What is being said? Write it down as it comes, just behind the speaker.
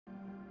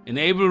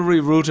Enable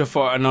rerouter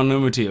for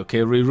anonymity. Okay,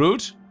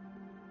 reroute.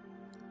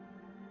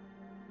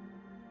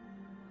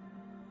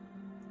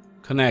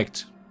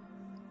 Connect.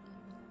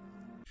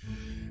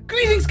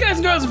 Greetings guys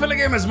and girls and fellow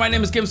gamers, my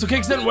name is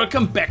Games4Kicks and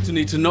welcome back to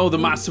Need to Know, the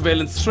mass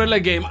surveillance thriller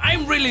game.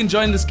 I'm really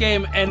enjoying this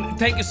game and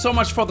thank you so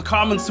much for the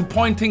comments to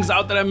point things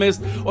out that I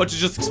missed or to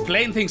just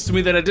explain things to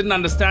me that I didn't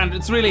understand.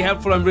 It's really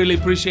helpful, I'm really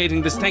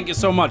appreciating this, thank you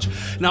so much.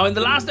 Now in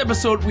the last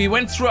episode we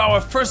went through our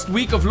first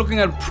week of looking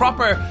at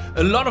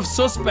a lot of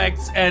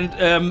suspects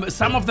and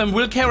some of them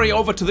will carry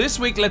over to this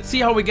week. Let's see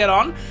how we get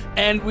on.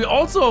 And we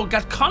also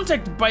got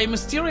contacted by a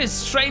mysterious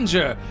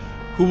stranger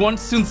who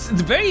wants to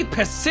very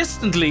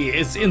persistently,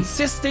 is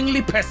insistingly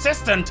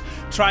persistent,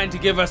 trying to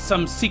give us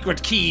some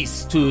secret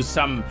keys to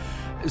some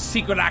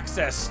secret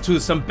access, to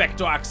some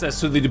backdoor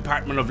access to the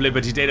Department of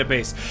Liberty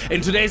database.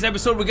 In today's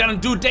episode, we're gonna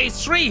do day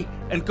 3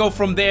 and go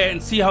from there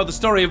and see how the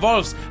story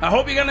evolves. I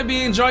hope you're gonna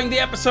be enjoying the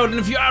episode, and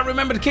if you are,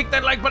 remember to kick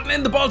that like button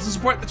in the balls to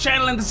support the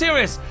channel and the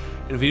series.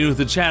 And if you're new to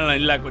the channel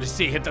and you like what you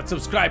see, hit that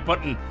subscribe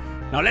button.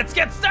 Now let's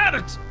get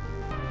started.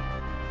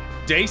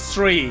 Day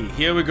 3,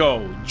 here we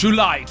go.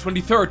 July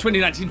 23rd,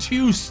 2019,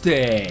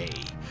 Tuesday.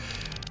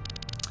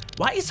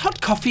 Why is hot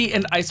coffee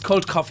and ice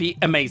cold coffee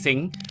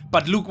amazing,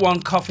 but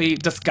lukewarm coffee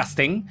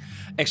disgusting?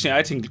 Actually,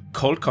 I think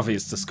cold coffee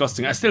is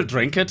disgusting. I still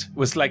drink it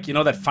with, like, you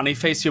know that funny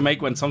face you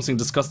make when something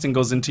disgusting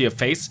goes into your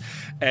face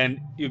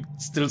and you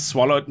still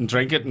swallow it and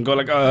drink it and go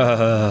like,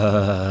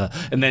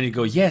 and then you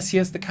go, yes,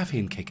 here's the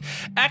caffeine kick.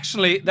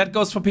 Actually, that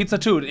goes for pizza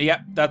too.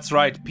 Yeah, that's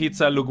right.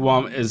 Pizza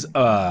lukewarm is,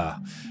 I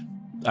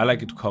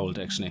like it cold,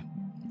 actually.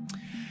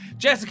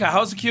 Jessica,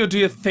 how secure do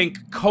you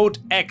think Code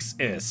X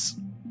is?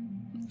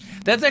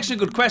 That's actually a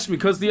good question,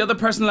 because the other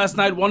person last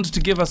night wanted to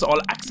give us all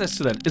access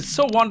to that. It's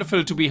so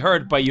wonderful to be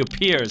heard by your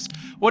peers.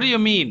 What do you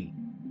mean?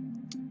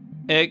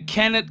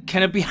 Can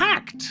it be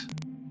hacked?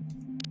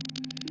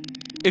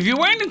 If you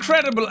weren't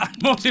incredible,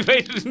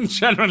 unmotivated, and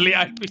generally,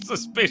 I'd be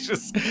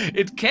suspicious.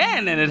 It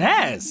can, and it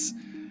has.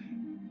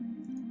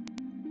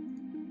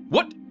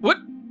 What?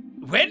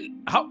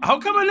 When? How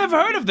come I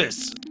never heard of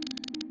this?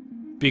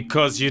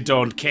 Because you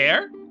don't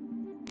care?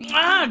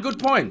 Ah, good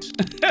point.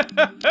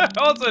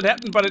 Also, it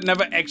happened, but it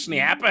never actually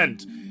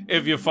happened,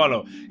 if you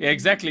follow. Yeah,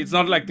 exactly. It's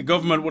not like the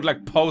government would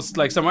like post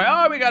like somewhere,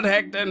 oh, we got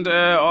hacked and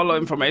all the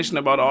information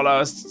about all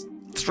our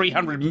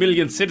 300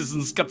 million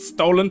citizens got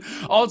stolen.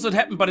 Also, it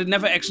happened, but it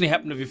never actually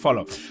happened, if you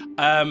follow.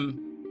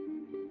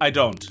 I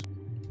don't.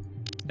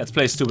 Let's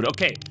play stupid.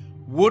 Okay.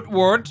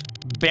 Woodward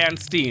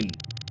Bernstein.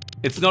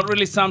 It's not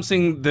really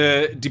something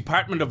the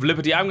Department of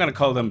Liberty, I'm gonna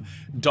call them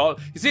doll.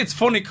 You see, it's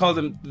funny to call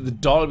them the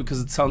doll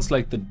because it sounds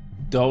like the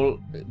doll,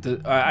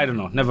 I don't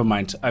know, never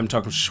mind, I'm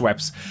talking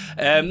Schweppes.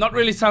 Not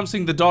really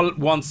something the doll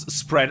wants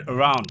spread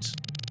around.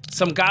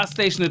 Some gas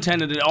station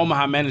attendant in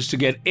Omaha managed to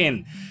get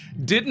in.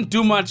 Didn't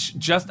do much,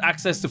 just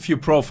accessed a few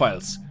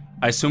profiles.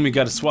 I assume you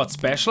got a SWAT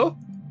special?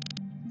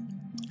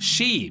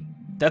 She.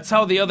 That's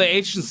how the other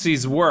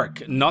agencies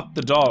work, not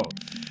the doll.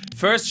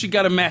 First she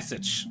got a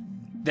message.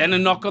 Then a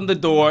knock on the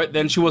door,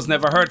 then she was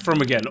never heard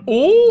from again.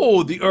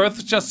 Oh, the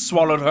earth just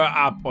swallowed her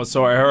up, or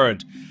so I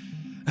heard.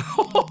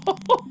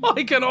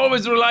 I can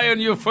always rely on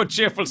you for a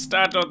cheerful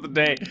start of the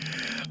day.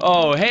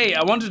 Oh, hey,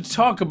 I wanted to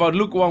talk about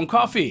lukewarm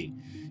coffee.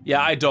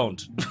 Yeah, I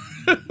don't.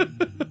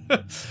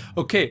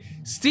 Okay,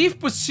 Steve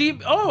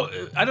Buscemi. Oh,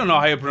 I don't know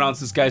how you pronounce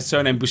this guy's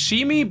surname.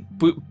 Buscemi?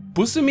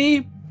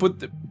 Buscemi?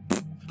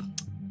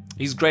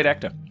 He's a great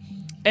actor.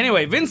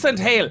 Anyway, Vincent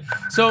Hale.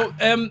 So,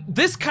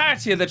 this card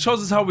here that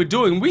shows us how we're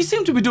doing, we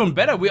seem to be doing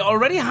better. We're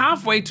already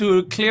halfway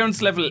to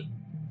clearance level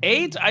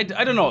 8. I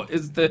don't know.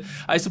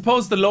 I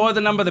suppose the lower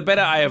the number, the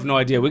better. I have no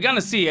idea. We're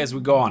gonna see as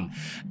we go on.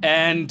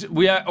 And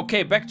we are,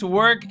 okay, back to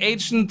work.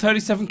 Agent,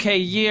 37K a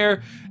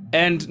year,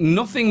 and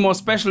nothing more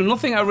special.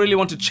 Nothing I really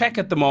want to check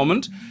at the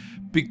moment,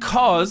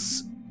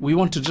 because we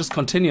want to just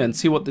continue and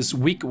see what this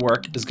week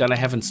work is gonna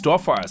have in store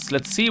for us.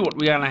 Let's see what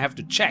we're gonna have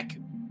to check.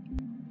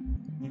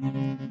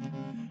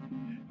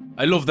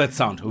 I love that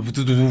sound.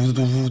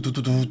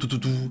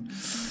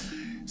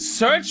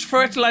 Search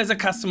fertilizer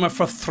customer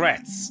for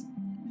threats.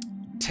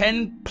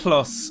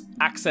 10+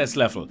 access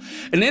level.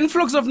 An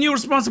influx of new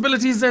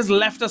responsibilities has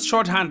left us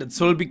short-handed,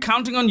 so we'll be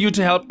counting on you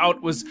to help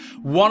out with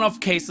one-off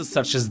cases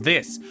such as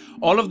this.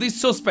 All of these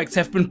suspects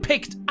have been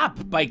picked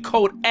up by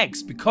Code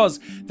X because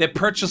they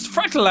purchased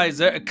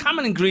fertilizer, a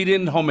common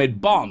ingredient in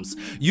homemade bombs.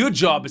 Your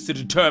job is to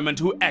determine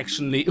who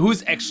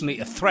is actually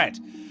a threat,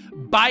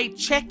 by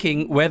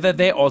checking whether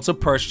they also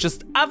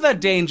purchased other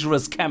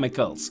dangerous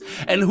chemicals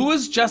and who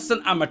is just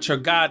an amateur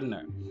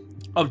gardener.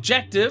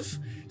 Objective: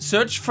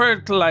 search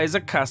fertilizer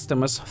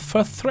customers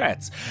for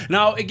threats.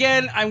 Now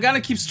again, I'm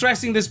gonna keep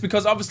stressing this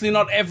because obviously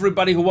not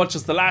everybody who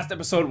watches the last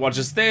episode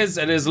watches this,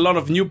 and there's a lot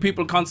of new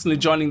people constantly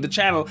joining the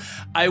channel.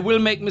 I will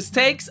make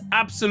mistakes,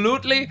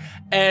 absolutely,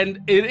 and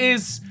it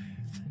is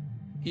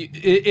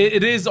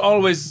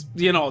always,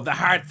 you know, the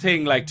hard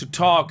thing, like to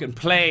talk and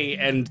play,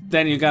 and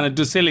then you're gonna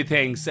do silly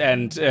things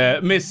and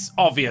miss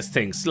obvious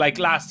things. Like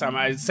last time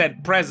I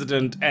said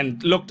president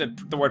and looked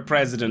at the word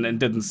president and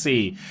didn't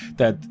see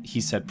that he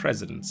said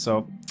president.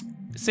 So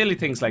silly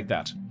things like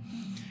that.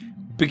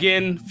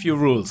 Begin, few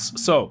rules.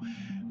 So,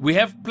 we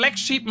have black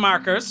sheep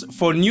markers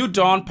for New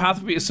Dawn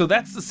pathway. So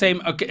that's the same.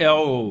 Okay.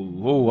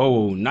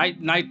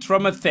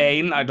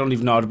 Nitromethane. I don't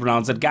even know how to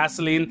pronounce it.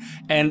 Gasoline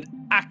and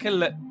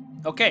acryl.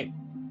 Okay,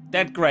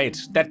 that great.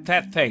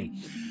 That thing.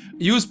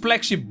 Use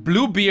black sheep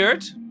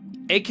Bluebeard,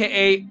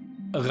 aka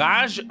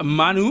Raj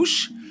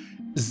Manush,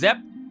 Zep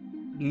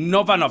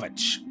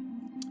Novanovic.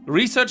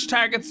 Research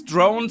targets: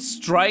 drone,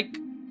 strike,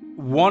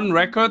 one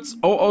records,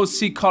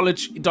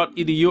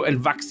 ooccollege.edu, and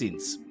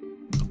vaccines.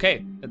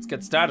 Okay, let's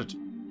get started.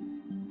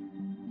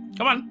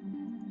 Come on.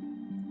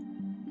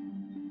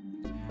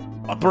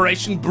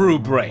 Operation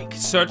BrewBreak.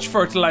 Search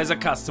fertilizer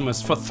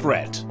customers for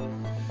threat.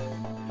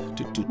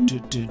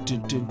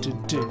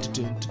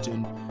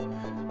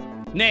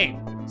 Name: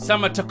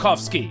 Summer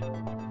Tarkovsky.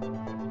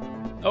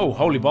 Oh,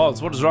 holy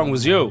balls, what is wrong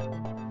with you?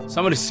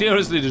 Somebody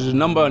seriously did a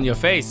number on your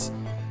face.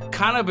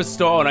 Cannabis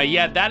store owner.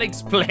 Yeah, that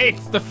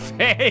explains the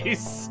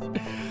face.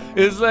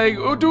 It's like,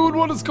 oh dude,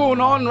 what is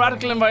going on?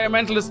 Radical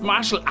environmentalist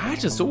martial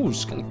artist. Oh,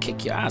 just gonna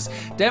kick your ass.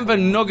 Denver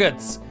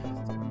Nuggets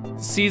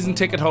season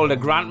ticket holder,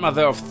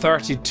 grandmother of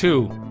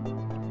 32.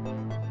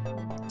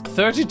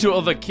 32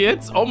 other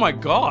kids? Oh my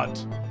god.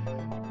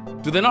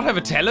 Do they not have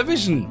a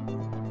television?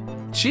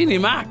 Genie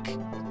Mac.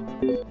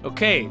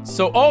 Okay,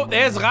 so, oh,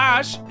 there's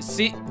Raj.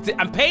 See,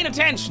 I'm paying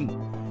attention.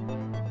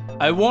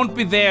 I won't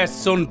be there,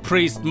 son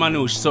priest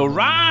Manush. So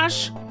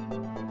Raj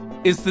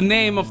is the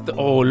name of the...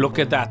 Oh, look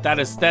at that. That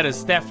is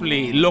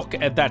definitely... Look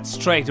at that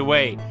straight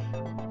away.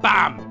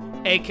 Bam!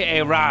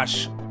 AKA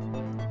Raj.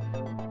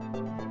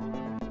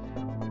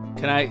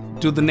 Can I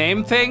do the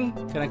name thing?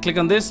 Can I click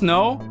on this?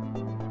 No?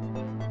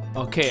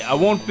 Okay, I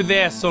won't be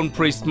there, son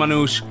priest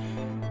Manush.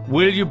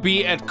 Will you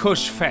be at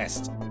Kush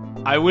Fest?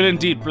 I will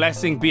indeed.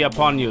 Blessing be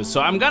upon you.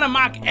 So I'm gonna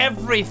mark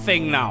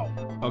everything now.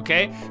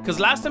 Okay? Because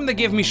last time they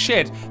gave me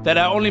shit that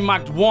I only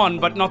marked one,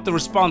 but not the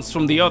response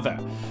from the other.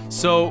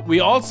 So we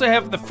also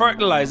have the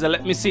fertilizer.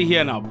 Let me see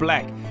here now.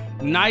 Black.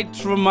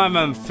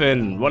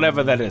 Nitromethane.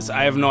 Whatever that is.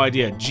 I have no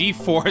idea.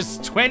 G-Force.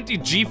 20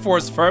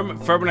 G-Force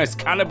fermenized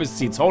cannabis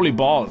seeds. Holy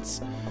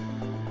balls.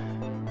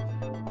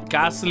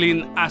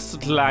 Gasoline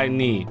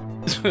acetylene.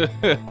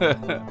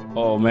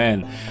 Oh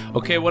man.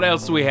 Okay, what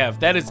else do we have?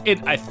 That is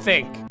it, I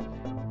think.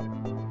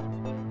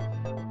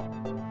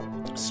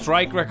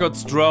 Strike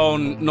records,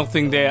 drone,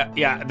 nothing there.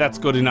 Yeah, that's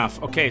good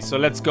enough. Okay, so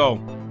let's go.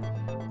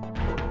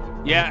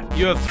 Yeah,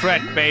 you're a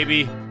threat,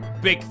 baby.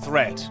 Big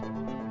threat.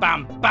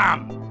 Bam,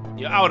 bam.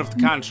 You're out of the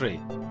country.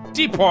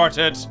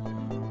 Deported.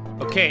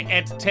 Okay,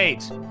 Ed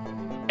Tate.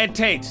 Ed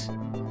Tate.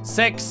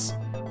 Sex,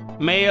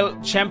 male,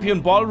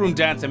 champion ballroom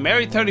dancer.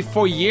 Married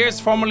 34 years,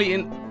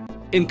 formerly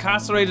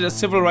incarcerated as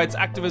civil rights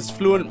activist,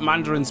 fluent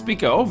Mandarin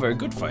speaker. Oh, very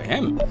good for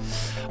him.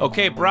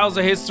 Okay,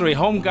 browser history,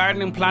 home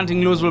gardening,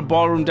 planting, Louisville,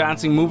 ballroom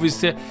dancing,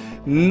 movies here.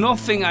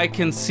 Nothing I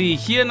can see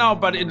here now,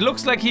 but it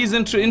looks like he's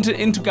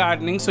into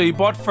gardening, so he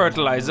bought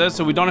fertilizer,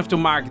 so we don't have to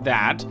mark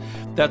that.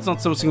 That's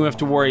not something we have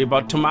to worry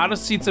about. Tomato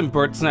seeds and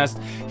bird's nest.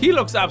 He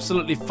looks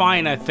absolutely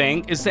fine, I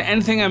think. Is there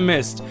anything I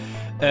missed?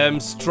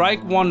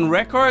 Strike one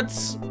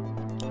records.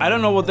 I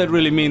don't know what that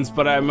really means,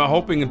 but I'm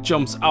hoping it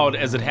jumps out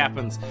as it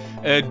happens.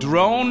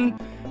 Drone,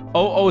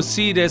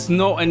 OOC, there's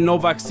no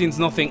vaccines,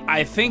 nothing.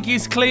 I think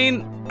he's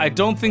clean. I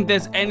don't think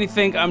there's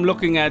anything I'm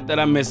looking at that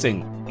I'm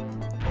missing.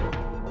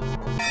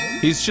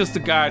 He's just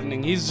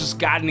he's just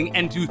gardening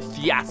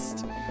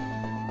enthusiast.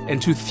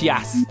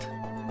 Enthusiast.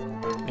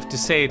 I have to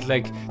say it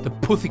like the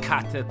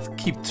pussycat that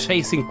keep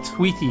chasing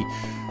Tweety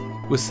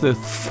with the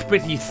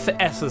spitty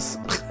S's.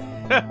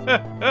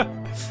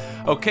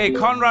 Okay,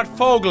 Conrad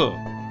Vogel.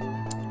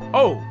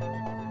 Oh,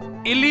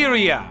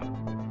 Illyria.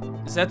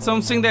 Is that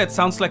something that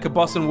sounds like a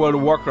boss in World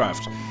of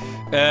Warcraft?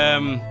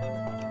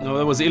 No,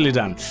 that was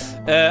Illidan.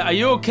 Are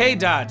you okay,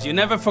 Dad? You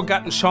never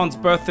forgotten Sean's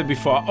birthday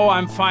before. Oh,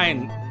 I'm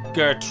fine,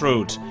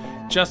 Gertrude.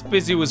 Just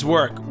busy with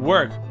work.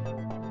 Work.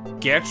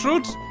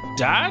 Gertrude?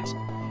 Dad?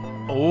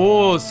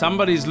 Oh,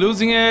 somebody's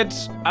losing it.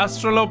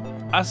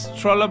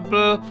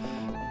 Astrolable.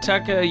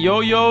 Taka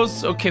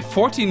yo-yos. Okay,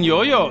 14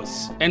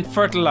 yo-yos. And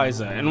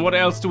fertilizer. And what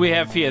else do we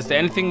have here? Is there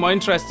anything more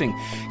interesting?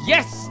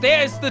 Yes,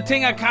 there's the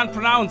thing I can't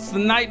pronounce. The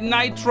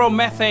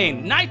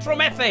nitromethane.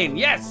 Nitromethane,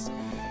 yes.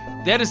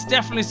 That is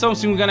definitely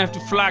something we're gonna have to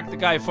flag the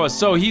guy for.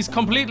 So he's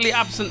completely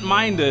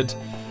absent-minded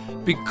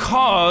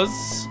because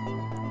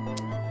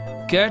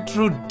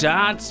Gertrude,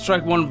 Dad,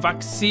 strike one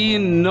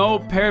vaccine, no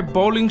pair of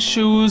bowling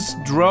shoes,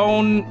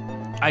 drone.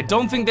 I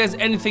don't think there's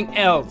anything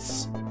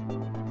else.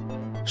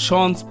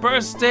 Sean's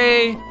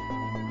birthday.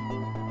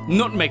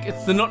 Nutmeg.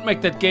 It's the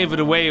nutmeg that gave it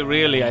away,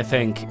 really, I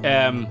think.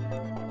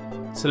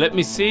 So let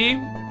me see.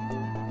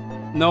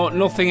 No,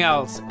 nothing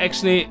else.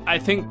 Actually, I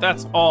think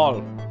that's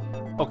all.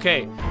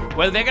 Okay.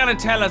 Well, they're gonna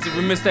tell us if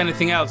we missed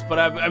anything else, but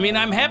I mean,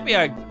 I'm happy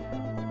I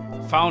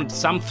found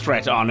some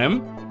threat on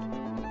him.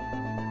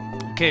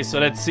 Okay, so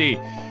let's see.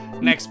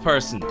 Next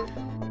person.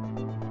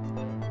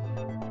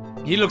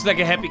 He looks like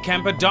a happy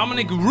camper.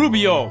 Dominic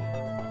Rubio.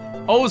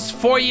 Owes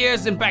 4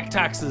 years in back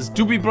taxes.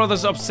 Doobie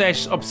Brothers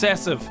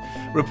obsessive.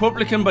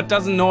 Republican but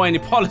doesn't know any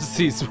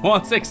policies.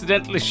 Once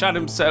accidentally shot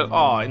himself.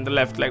 Oh, in the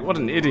left leg. What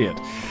an idiot.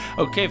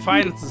 Okay,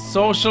 finances.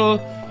 Social.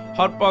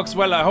 Hotbox.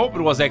 Well, I hope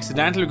it was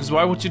accidental, because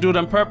why would you do it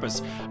on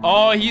purpose?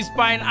 Oh, he's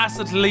buying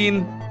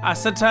acetylene.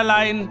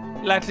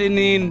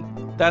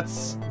 Latinine.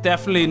 That's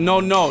definitely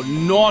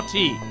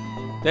naughty.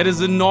 That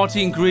is a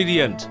naughty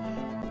ingredient.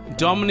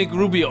 Dominic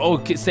Rubio. Oh,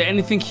 is there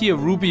anything here?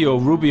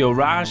 Rubio,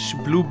 Rash,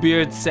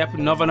 Bluebeard, Sepp,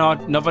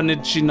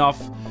 Novanichinov.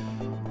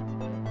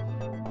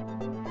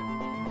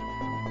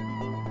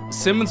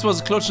 Simmons was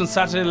a clutch on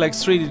Saturday like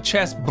 3D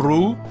chess,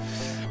 brew.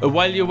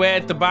 While you were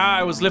at the bar,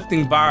 I was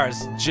lifting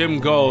bars. Gym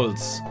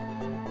goals.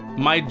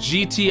 My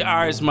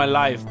GTR is my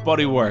life.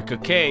 Bodywork.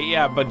 Okay,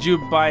 yeah, but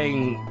you're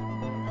buying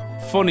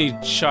funny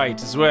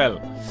shite as well.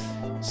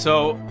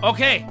 So,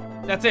 okay.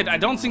 That's it. I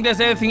don't think there's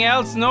anything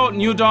else. No,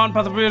 New Dawn,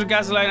 Pathopia,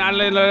 Gasoline,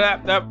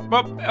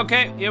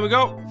 okay, here we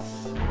go.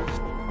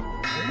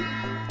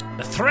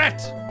 A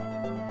threat.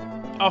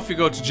 Off you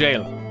go to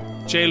jail.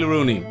 Jail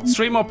Rooney.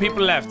 3 more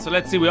people left. So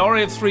let's see. We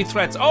already have 3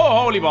 threats.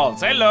 Oh, holy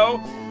balls.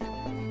 Hello.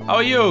 How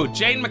are you?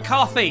 Jane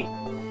McCarthy.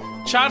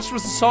 Charged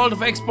with assault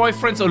of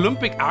ex-boyfriend's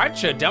Olympic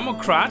archer,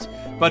 Democrat,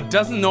 but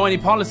doesn't know any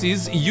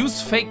policies.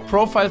 Use fake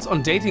profiles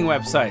on dating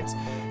websites.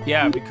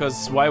 Yeah,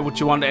 because why would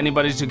you want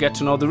anybody to get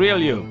to know the real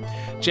you?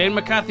 Jane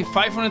McCarthy,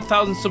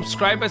 500,000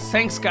 subscribers.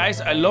 Thanks,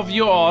 guys. I love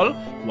you all.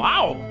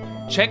 Wow.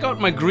 Check out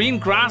my green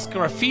grass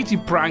graffiti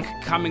prank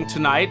coming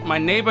tonight. My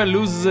neighbor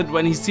loses it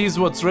when he sees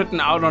what's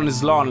written out on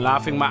his lawn,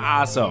 laughing my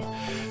ass off.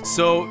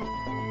 So,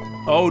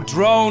 oh,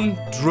 drone.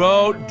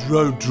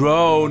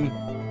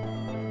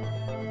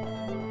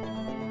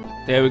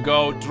 There we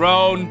go.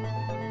 Drone.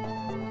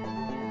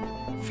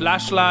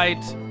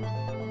 Flashlight.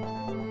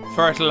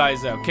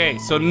 Fertilizer. Okay,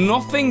 so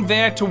nothing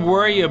there to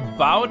worry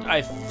about,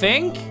 I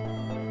think.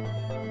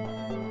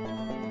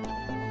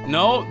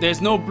 No,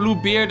 there's no blue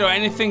beard or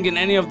anything in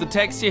any of the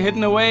text here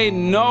hidden away.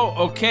 No,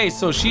 okay,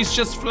 so she's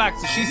just flagged.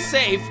 So she's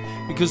safe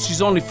because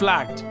she's only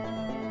flagged.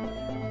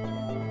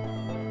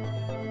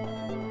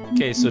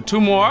 Okay, so 2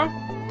 more.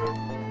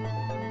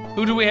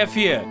 Who do we have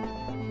here?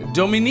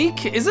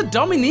 Dominique? Is it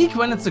Dominique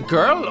when it's a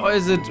girl, or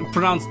is it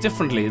pronounced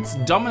differently? It's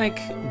Dominique?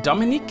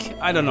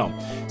 I don't know.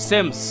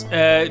 Sims,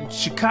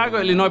 Chicago,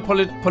 Illinois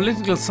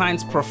political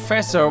science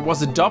professor,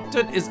 was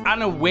adopted, is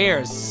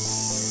unaware.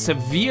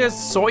 Severe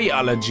soy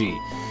allergy.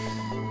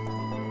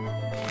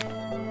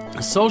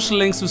 Social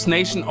links with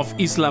Nation of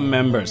Islam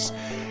members.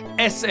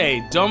 SA,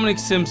 Dominic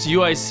Sims,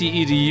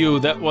 UIC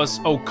EDU. That was,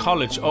 oh,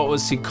 college.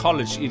 OOC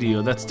college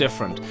EDU. That's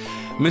different.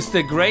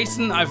 Mr.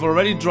 Grayson, I've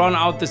already drawn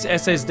out this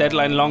essay's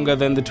deadline longer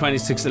than the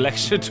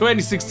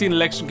 2016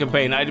 election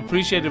campaign. I'd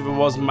appreciate if it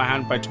was in my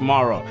hand by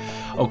tomorrow.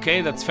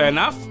 Okay, that's fair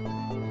enough.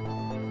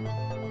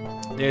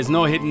 There's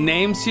no hidden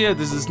names here.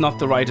 This is not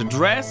the right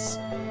address.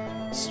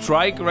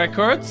 Strike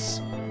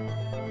records.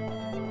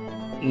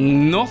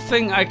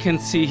 Nothing I can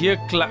see here.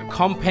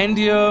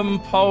 Compendium,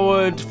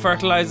 powered,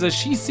 fertilizer.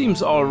 She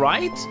seems all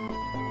right,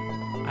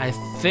 I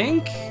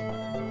think.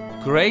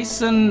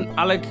 Grayson,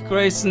 Alec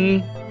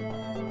Grayson.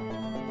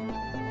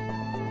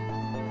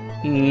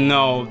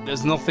 No,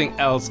 there's nothing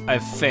else, I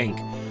think.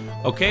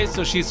 Okay,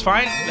 so she's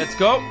fine. Let's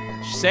go.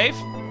 She's safe.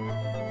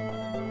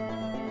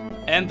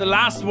 And the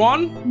last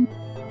one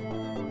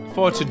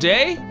for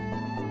today.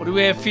 What do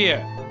we have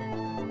here?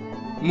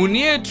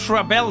 Munir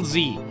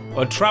Trabelzi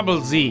or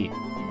Troublesy.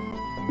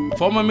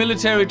 Former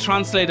military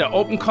translator.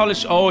 Open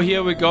college. Oh,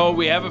 here we go.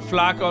 We have a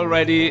flag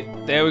already.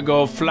 There we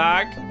go.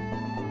 Flag.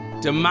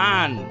 The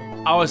man.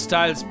 Our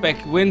styles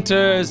back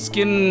winter,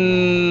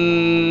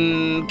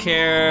 skin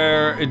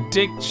care,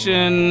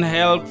 addiction,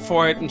 help,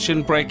 forehead and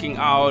chin breaking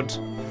out.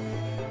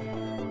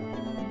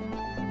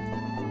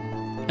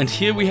 And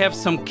here we have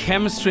some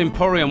chemistry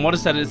emporium. What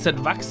is that? Is that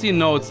vaccine?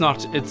 No, it's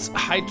not. It's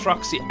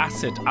hydroxy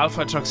acid,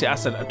 alpha hydroxy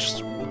acid.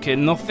 Okay,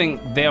 nothing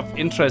there of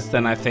interest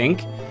then, I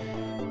think.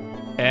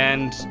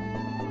 And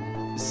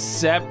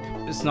Sepp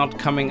is not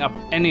coming up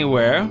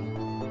anywhere.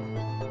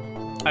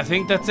 I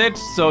think that's it.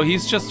 So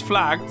he's just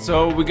flagged.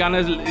 So we're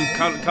gonna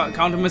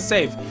count him as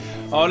safe.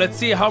 Oh, let's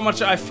see how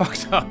much I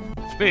fucked up,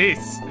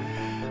 please.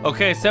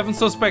 Okay, 7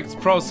 suspects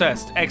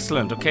processed.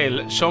 Excellent.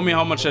 Okay, show me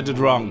how much I did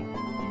wrong.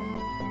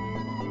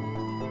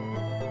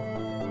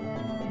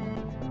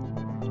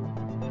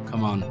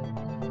 Come on.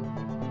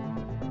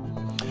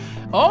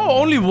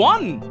 Oh, only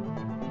 1.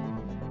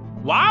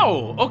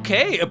 Wow.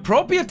 Okay,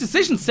 appropriate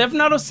decision.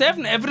 7 out of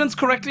 7. Evidence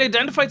correctly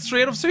identified.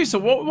 3 out of 3. So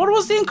what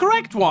was the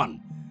incorrect one?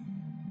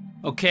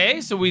 Okay,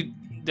 so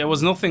there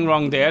was nothing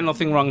wrong there,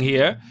 nothing wrong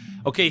here.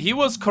 Okay, he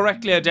was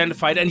correctly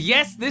identified. And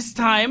yes, this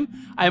time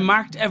I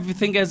marked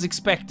everything as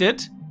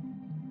expected.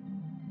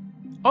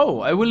 Oh,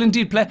 I will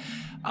indeed play.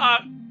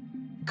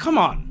 Come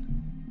on.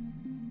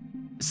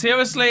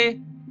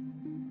 Seriously?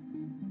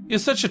 You're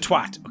such a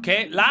twat,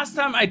 okay? Last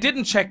time I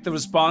didn't check the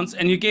response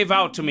and you gave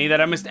out to me that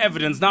I missed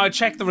evidence. Now I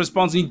check the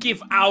response and you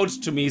give out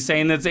to me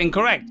saying it's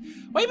incorrect.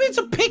 Why are you being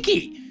so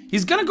picky?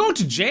 He's gonna go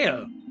to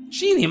jail.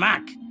 Sheenie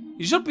Mac.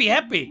 You should be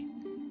happy.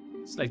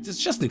 It's like, this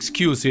is just an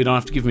excuse so you don't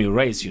have to give me a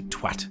raise, you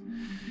twat.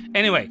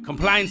 Anyway,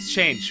 compliance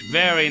change.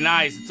 Very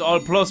nice. It's all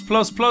plus,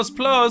 plus, plus,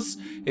 plus.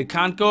 It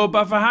can't go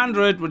above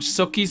 100, which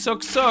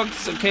sucks.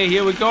 Okay,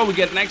 here we go. We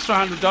get an extra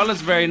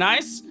 $100. Very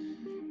nice.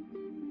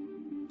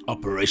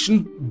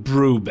 Operation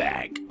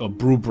BrewBag or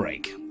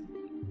BrewBreak.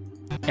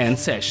 End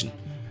session.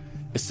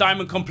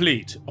 Assignment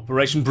complete.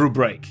 Operation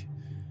BrewBreak.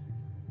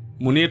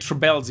 Munir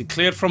Trebelsi,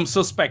 cleared from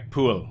suspect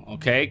pool.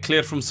 Okay,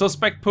 cleared from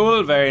suspect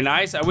pool. Very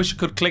nice. I wish you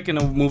could click and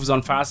it moves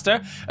on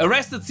faster.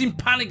 Arrested, seemed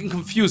panicked and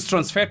confused.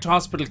 Transferred to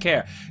hospital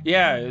care.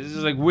 Yeah, this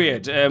is like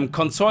weird.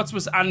 Consorts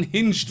with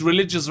unhinged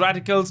religious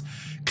radicals.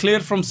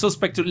 Cleared from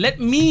suspect to...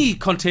 Let me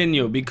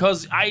continue,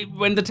 because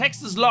when the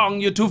text is long,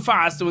 you're too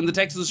fast. And when the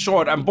text is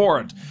short, I'm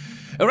bored.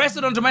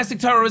 Arrested on domestic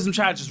terrorism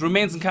charges.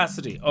 Remains in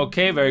custody.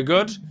 Okay, very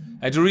good.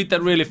 I had to read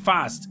that really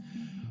fast.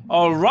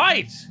 All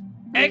right.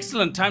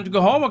 Excellent. Time to go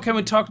home, or can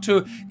we talk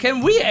to...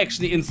 Can we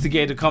actually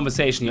instigate a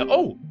conversation here?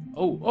 Oh.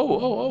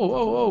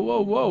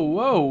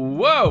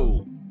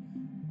 Whoa.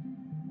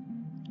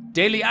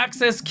 Daily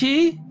access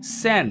key?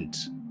 Sent.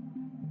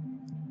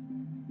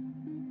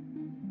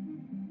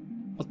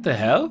 What the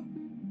hell?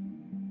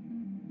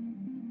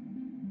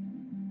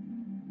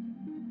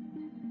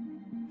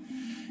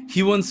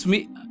 He wants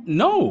me...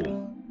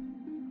 No.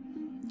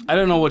 I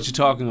don't know what you're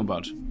talking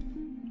about.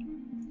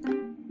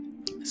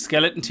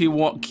 Skeleton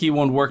key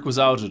won't work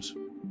without it.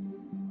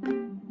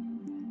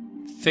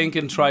 Think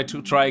and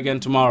try again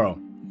tomorrow.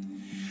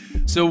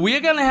 So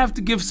we're gonna have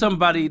to give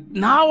somebody...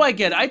 Now I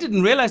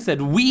didn't realize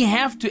that. We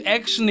have to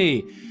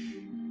actually...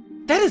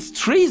 That is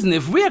treason.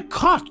 If we're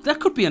caught, that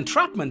could be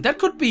entrapment. That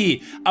could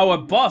be our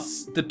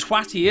boss, the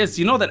twat he is.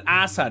 You know that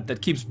asshat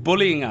that keeps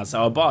bullying us,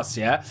 our boss,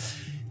 yeah?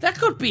 That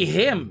could be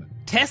him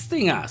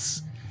testing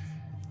us.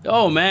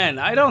 Oh man,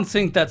 I don't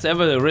think that's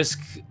ever the risk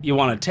you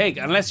want to take,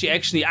 unless you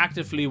actually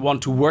actively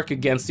want to work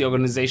against the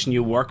organization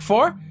you work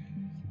for,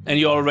 and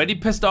you're already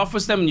pissed off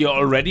with them, and you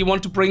already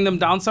want to bring them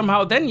down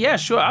somehow, then yeah,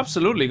 sure,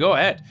 absolutely, go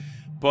ahead.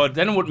 But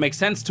then it would make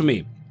sense to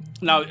me.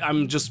 Now,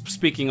 I'm just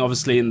speaking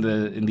obviously in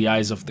the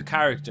eyes of the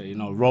character, you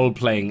know,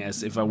 role-playing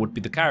as if I would be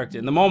the character.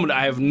 In the moment,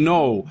 I have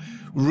no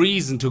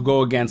reason to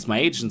go against my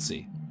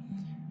agency.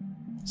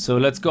 So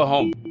let's go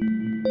home.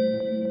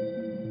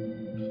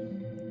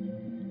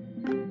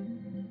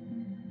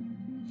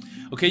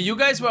 Okay, you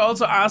guys were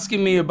also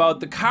asking me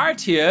about the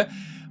card here.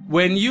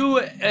 When you,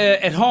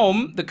 at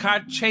home, the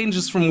card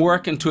changes from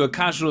work into a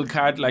casual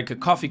card, like a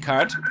coffee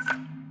card.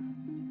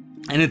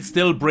 And it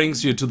still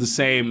brings you to the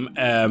same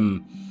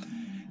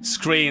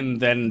screen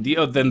than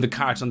the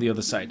card on the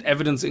other side.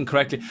 Evidence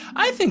incorrectly.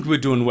 I think we're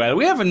doing well.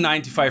 We have a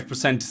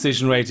 95%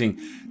 decision rating.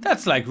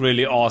 That's like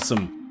really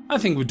awesome. I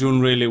think we're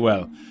doing really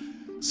well.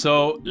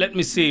 So let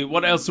me see,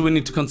 what else do we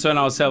need to concern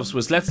ourselves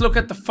with? Let's look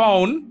at the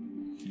phone.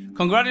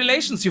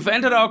 Congratulations, you've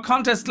entered our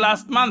contest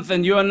last month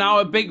and you are now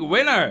a big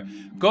winner.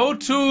 Go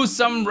to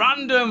some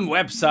random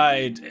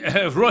website,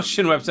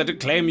 Russian website, to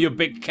claim your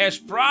big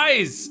cash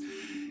prize.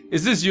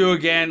 Is this you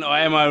again, or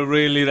am I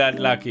really that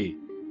lucky?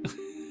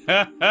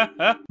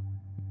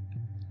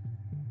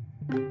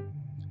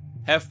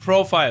 Have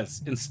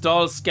profiles.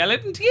 Install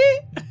skeleton key?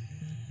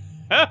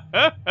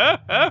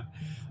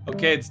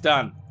 Okay, it's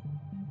done.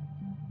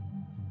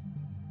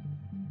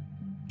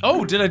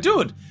 Oh, did I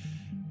do it?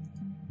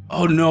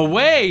 Oh, no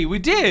way, we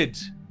did.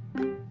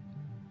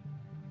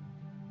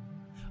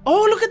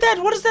 Oh, look at that.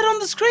 What is that on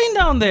the screen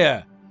down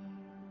there?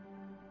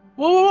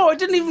 Whoa, I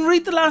didn't even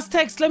read the last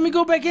text. Let me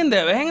go back in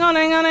there. Hang on.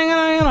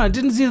 I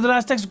didn't see the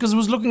last text because I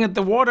was looking at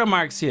the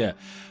watermarks here.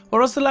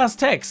 What was the last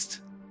text?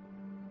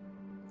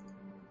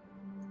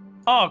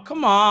 Oh,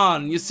 come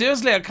on. You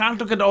seriously, I can't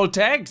look at old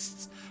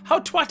texts. How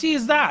twatty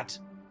is that?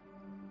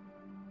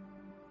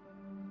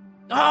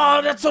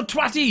 Oh, that's so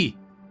twatty.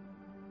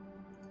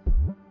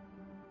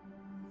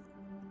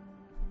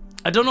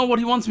 I don't know what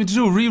he wants me to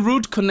do.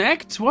 Reroute,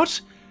 connect? What?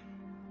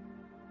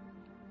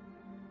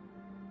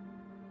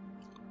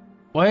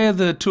 Why are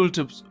the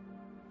tooltips...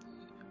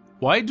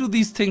 Why do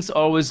these things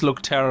always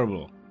look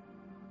terrible?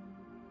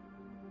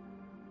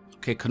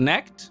 Okay,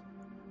 connect.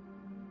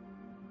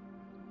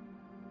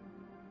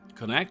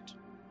 Connect.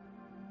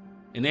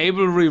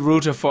 Enable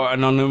rerouter for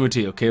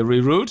anonymity. Okay,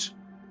 reroute.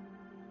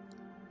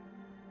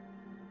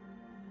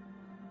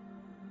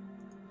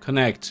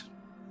 Connect.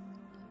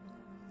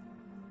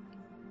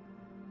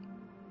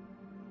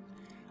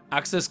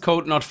 Access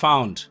code not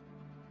found.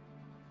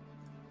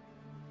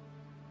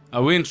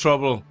 Are we in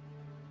trouble?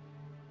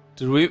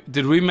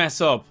 Did we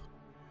mess up?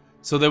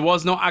 So there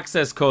was no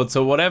access code,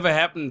 so whatever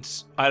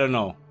happened, I don't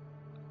know.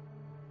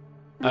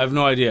 I have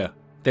no idea.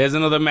 There's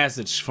another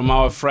message from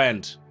our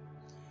friend.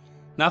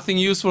 Nothing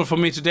useful for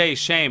me today,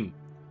 shame.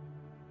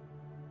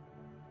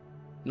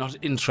 Not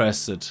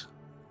interested.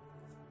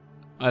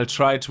 I'll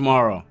try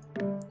tomorrow.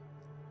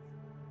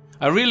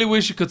 I really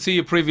wish you could see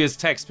your previous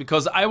text,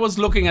 because I was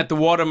looking at the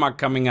watermark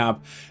coming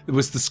up. It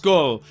was the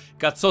skull.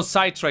 Got so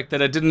sidetracked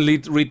that I didn't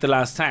read the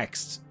last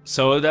text.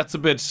 So that's a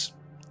bit...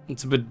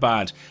 It's a bit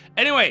bad.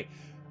 Anyway,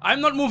 I'm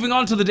not moving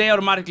on to the day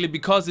automatically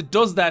because it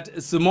does that.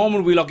 It's the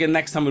moment we log in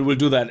next time it will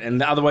do that,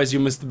 and otherwise you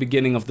miss the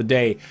beginning of the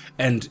day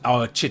and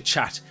our chit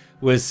chat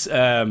with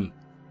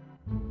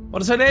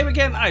what is her name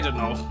again? I don't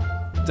know.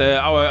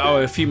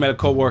 Our female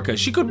co-worker.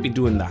 She could be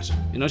doing that.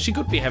 You know, she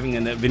could be having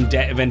a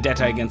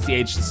vendetta against the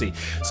agency.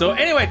 So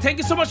anyway, thank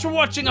you so much for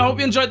watching. I hope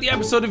you enjoyed the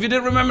episode. If you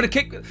did, remember to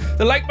kick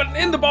the like button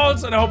in the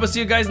balls, and I hope I see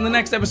you guys in the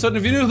next episode. And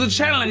if you're new to the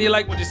channel and you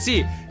like what you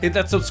see, hit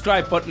that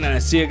subscribe button, and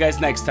I'll see you guys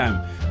next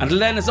time. Until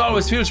then, as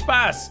always, Viel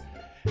Spaß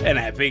and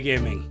happy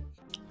gaming.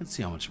 Let's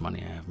see how much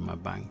money I have in my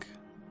bank.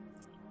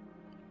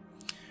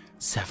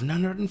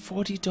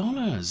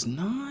 $740.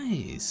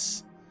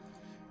 Nice.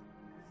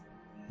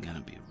 I'm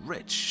gonna be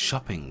rich.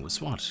 Shopping was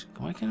what?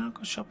 Why can't I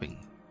go shopping?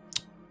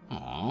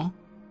 Aww.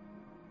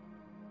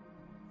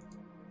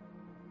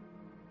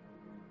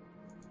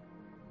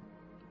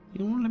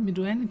 You won't let me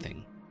do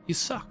anything. You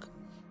suck.